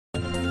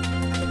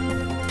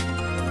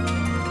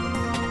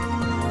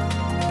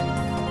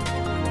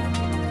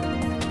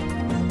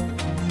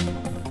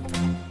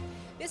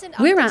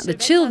We're at the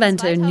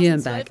Chillventa in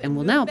Nuremberg and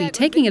will now be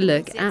taking a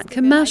look at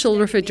commercial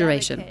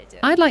refrigeration.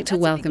 I'd like to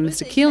welcome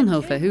Mr.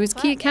 Kielnhofer, who is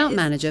Key Account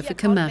Manager for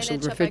Commercial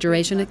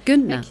Refrigeration at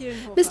Güntner.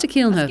 Mr.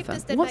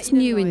 Kielnhofer, what's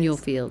new in your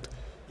field?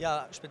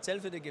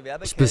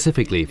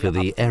 Specifically for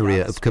the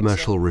area of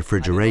commercial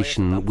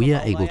refrigeration, we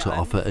are able to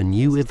offer a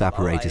new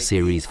evaporator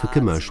series for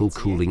commercial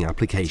cooling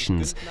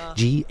applications,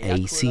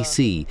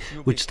 GACC,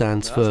 which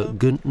stands for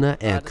Güntner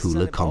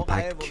Aircooler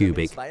Compact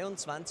Cubic.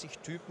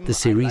 The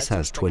series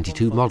has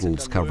 22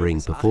 models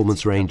covering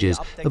performance ranges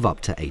of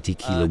up to 80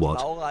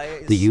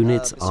 kilowatt. The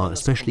units are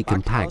especially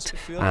compact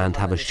and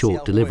have a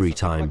short delivery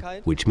time,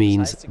 which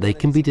means they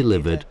can be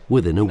delivered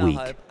within a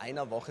week.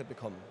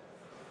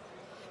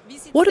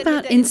 What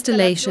about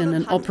installation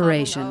and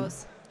operation?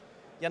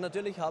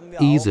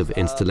 Ease of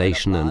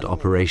installation and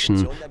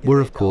operation were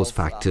of course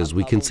factors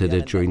we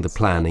considered during the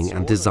planning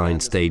and design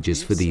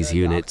stages for these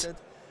units.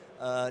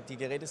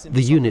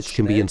 The units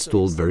can be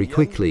installed very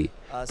quickly.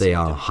 They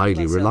are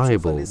highly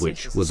reliable,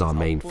 which was our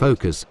main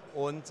focus.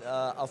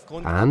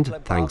 And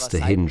thanks to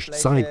hinged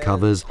side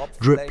covers,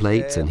 drip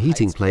plates and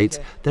heating plates,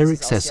 they're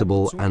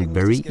accessible and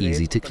very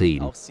easy to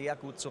clean.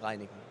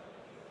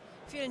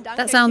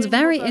 That sounds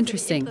very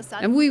interesting,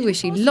 and we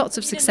wish you lots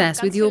of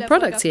success with your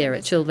products here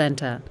at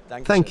Chillventa.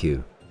 Thank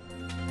you.